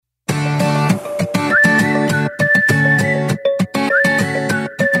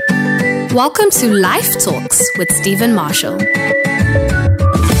Welcome to Life Talks with Stephen Marshall.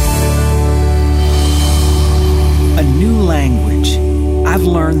 A new language. I've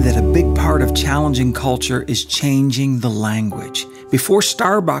learned that a big part of challenging culture is changing the language. Before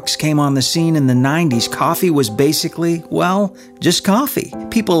Starbucks came on the scene in the 90s, coffee was basically, just coffee.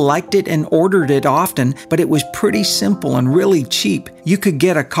 People liked it and ordered it often, but it was pretty simple and really cheap. You could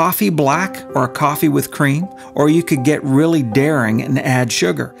get a coffee black or a coffee with cream, or you could get really daring and add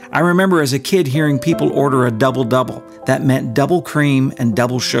sugar. I remember as a kid hearing people order a double-double. That meant double cream and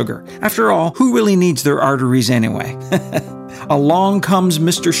double sugar. After all, who really needs their arteries anyway? Along comes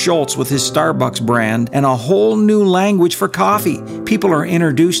Mr. Schultz with his Starbucks brand and a whole new language for coffee. People are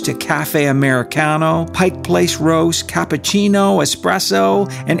introduced to Cafe Americano, Pike Place Roast, Cappuccino,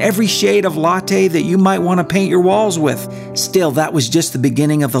 Espresso, and every shade of latte that you might want to paint your walls with. Still, that was just the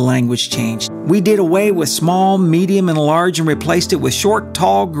beginning of the language change. We did away with small, medium, and large and replaced it with short,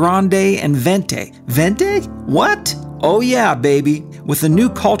 tall, grande, and venti. Venti? What? Oh yeah, baby. With the new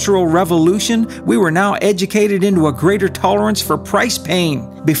cultural revolution, we were now educated into a greater tolerance for price pain.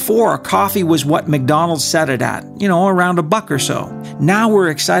 Before, coffee was what McDonald's set it at, around $1 or so. Now we're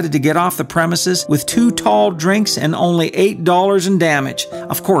excited to get off the premises with 2 tall drinks and only $8 in damage.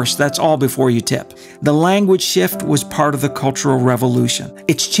 Of course, that's all before you tip. The language shift was part of the cultural revolution.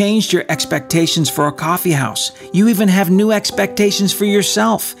 It's changed your expectations for a coffee house. You even have new expectations for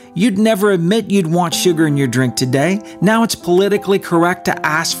yourself. You'd never admit you'd want sugar in your drink today. Now it's politically correct to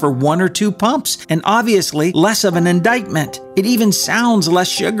ask for 1 or 2 pumps, and obviously less of an indictment. It even sounds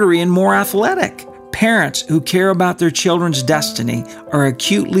less sugary and more athletic. Parents who care about their children's destiny are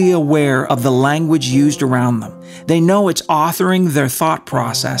acutely aware of the language used around them. They know it's authoring their thought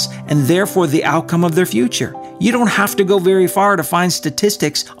process and therefore the outcome of their future. You don't have to go very far to find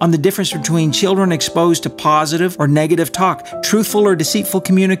statistics on the difference between children exposed to positive or negative talk, truthful or deceitful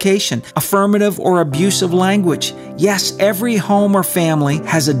communication, affirmative or abusive language. Yes, every home or family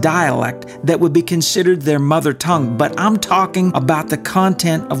has a dialect that would be considered their mother tongue, but I'm talking about the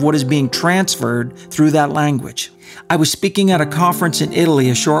content of what is being transferred through that language. I was speaking at a conference in Italy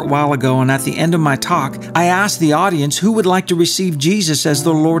a short while ago, and at the end of my talk, I asked the audience who would like to receive Jesus as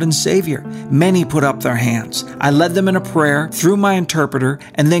their Lord and Savior. Many put up their hands. I led them in a prayer through my interpreter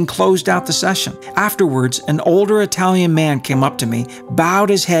and then closed out the session. Afterwards, an older Italian man came up to me, bowed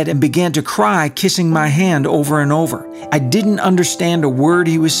his head, and began to cry, kissing my hand over and over. I didn't understand a word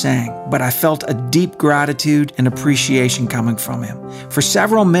he was saying, but I felt a deep gratitude and appreciation coming from him. For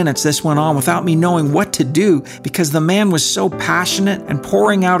several minutes, this went on without me knowing what to do because the man was so passionate and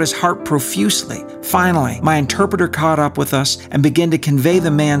pouring out his heart profusely. Finally, my interpreter caught up with us and began to convey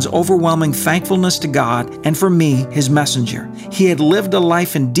the man's overwhelming thankfulness to God and for me, his messenger. He had lived a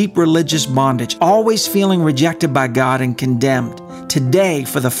life in deep religious bondage, always feeling rejected by God and condemned. Today,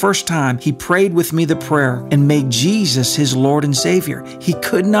 for the first time, he prayed with me the prayer and made Jesus his Lord and Savior. He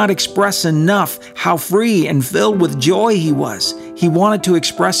could not express enough how free and filled with joy he was. He wanted to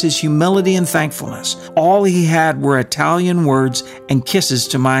express his humility and thankfulness. All he had were Italian words and kisses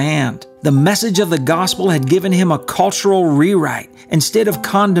to my hand. The message of the gospel had given him a cultural rewrite. Instead of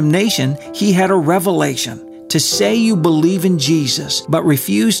condemnation, he had a revelation. To say you believe in Jesus but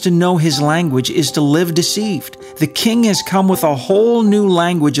refuse to know his language is to live deceived. The King has come with a whole new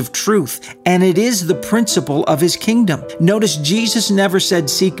language of truth, and it is the principle of his kingdom. Notice Jesus never said,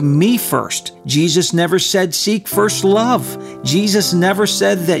 "Seek me first." Jesus never said, "Seek first love." Jesus never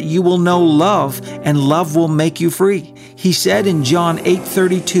said that you will know love and love will make you free. He said in John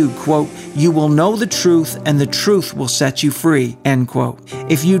 8:32, quote, "You will know the truth and the truth will set you free," end quote.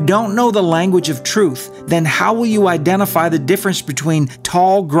 If you don't know the language of truth, then how will you identify the difference between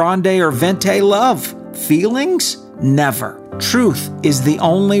tall, grande, or venti love? Feelings? Never. Truth is the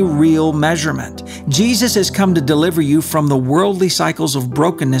only real measurement. Jesus has come to deliver you from the worldly cycles of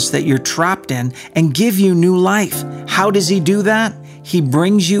brokenness that you're trapped in and give you new life. How does he do that? He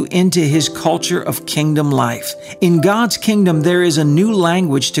brings you into his culture of kingdom life. In God's kingdom, there is a new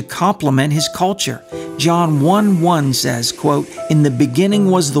language to complement his culture. John 1:1 says, quote, "In the beginning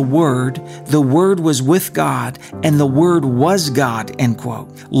was the Word was with God, and the Word was God," end quote.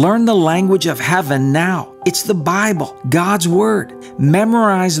 Learn the language of heaven now. It's the Bible, God's Word.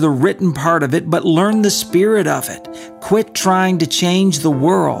 Memorize the written part of it, but learn the spirit of it. Quit trying to change the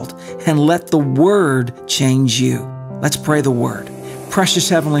world and let the Word change you. Let's pray the word. Precious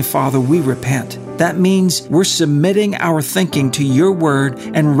Heavenly Father, we repent. That means we're submitting our thinking to your word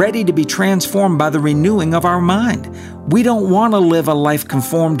and ready to be transformed by the renewing of our mind. We don't want to live a life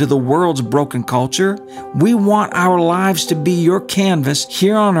conformed to the world's broken culture. We want our lives to be your canvas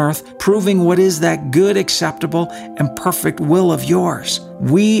here on earth, proving what is that good, acceptable, and perfect will of yours.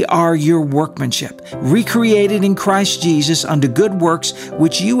 We are your workmanship, recreated in Christ Jesus unto good works,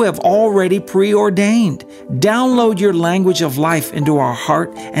 which you have already preordained. Download your language of life into our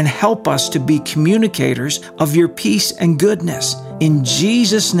heart and help us to be communicators of your peace and goodness. In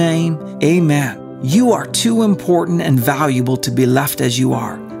Jesus' name, amen. You are too important and valuable to be left as you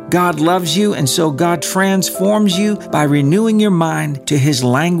are. God loves you, and so God transforms you by renewing your mind to His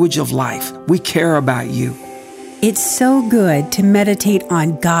language of life. We care about you. It's so good to meditate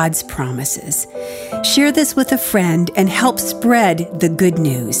on God's promises. Share this with a friend and help spread the good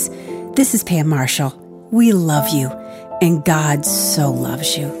news. This is Pam Marshall. We love you, and God so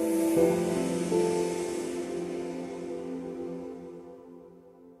loves you.